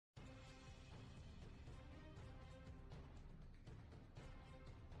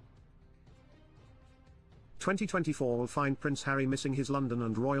2024 will find Prince Harry missing his London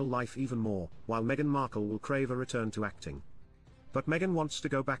and royal life even more, while Meghan Markle will crave a return to acting. But Meghan wants to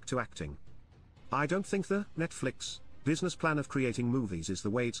go back to acting. I don't think the Netflix business plan of creating movies is the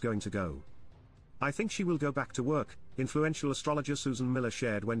way it's going to go. I think she will go back to work, influential astrologer Susan Miller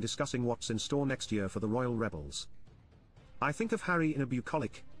shared when discussing what's in store next year for the royal rebels. I think of Harry in a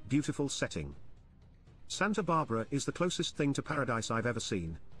bucolic, beautiful setting. Santa Barbara is the closest thing to paradise I've ever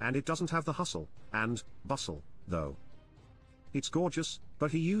seen, and it doesn't have the hustle and bustle, though. It's gorgeous,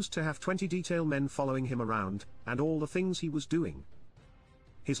 but he used to have 20 detail men following him around, and all the things he was doing.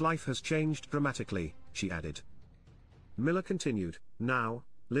 His life has changed dramatically, she added. Miller continued, now,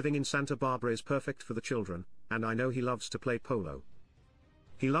 living in Santa Barbara is perfect for the children, and I know he loves to play polo.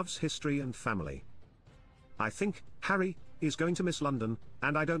 He loves history and family. I think Harry is going to miss London,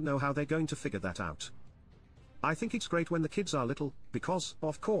 and I don't know how they're going to figure that out. I think it's great when the kids are little, because,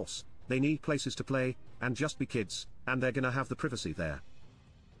 of course, they need places to play, and just be kids, and they're gonna have the privacy there.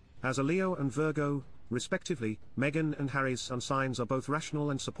 As a Leo and Virgo, respectively, Meghan and Harry's sun signs are both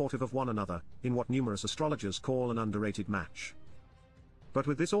rational and supportive of one another, in what numerous astrologers call an underrated match. But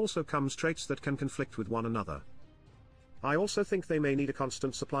with this also comes traits that can conflict with one another. I also think they may need a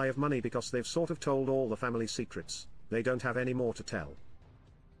constant supply of money because they've sort of told all the family secrets, they don't have any more to tell.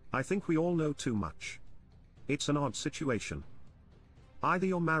 I think we all know too much. It's an odd situation. Either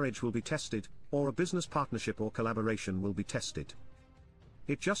your marriage will be tested, or a business partnership or collaboration will be tested.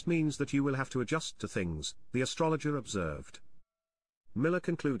 It just means that you will have to adjust to things, the astrologer observed. Miller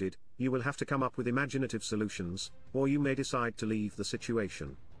concluded, you will have to come up with imaginative solutions, or you may decide to leave the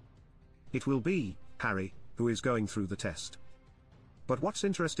situation. It will be Harry who is going through the test. But what's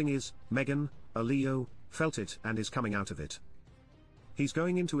interesting is, Meghan, a Leo, felt it and is coming out of it. He's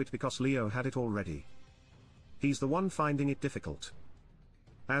going into it because Leo had it already. He's the one finding it difficult.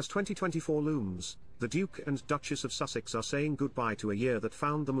 As 2024 looms, the Duke and Duchess of Sussex are saying goodbye to a year that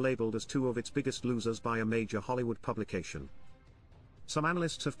found them labelled as two of its biggest losers by a major Hollywood publication. Some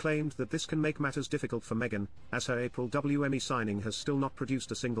analysts have claimed that this can make matters difficult for Meghan, as her April WME signing has still not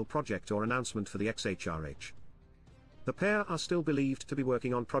produced a single project or announcement for the XHRH. The pair are still believed to be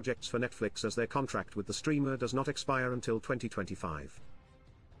working on projects for Netflix as their contract with the streamer does not expire until 2025.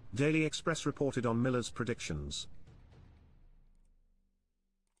 Daily Express reported on Miller's predictions.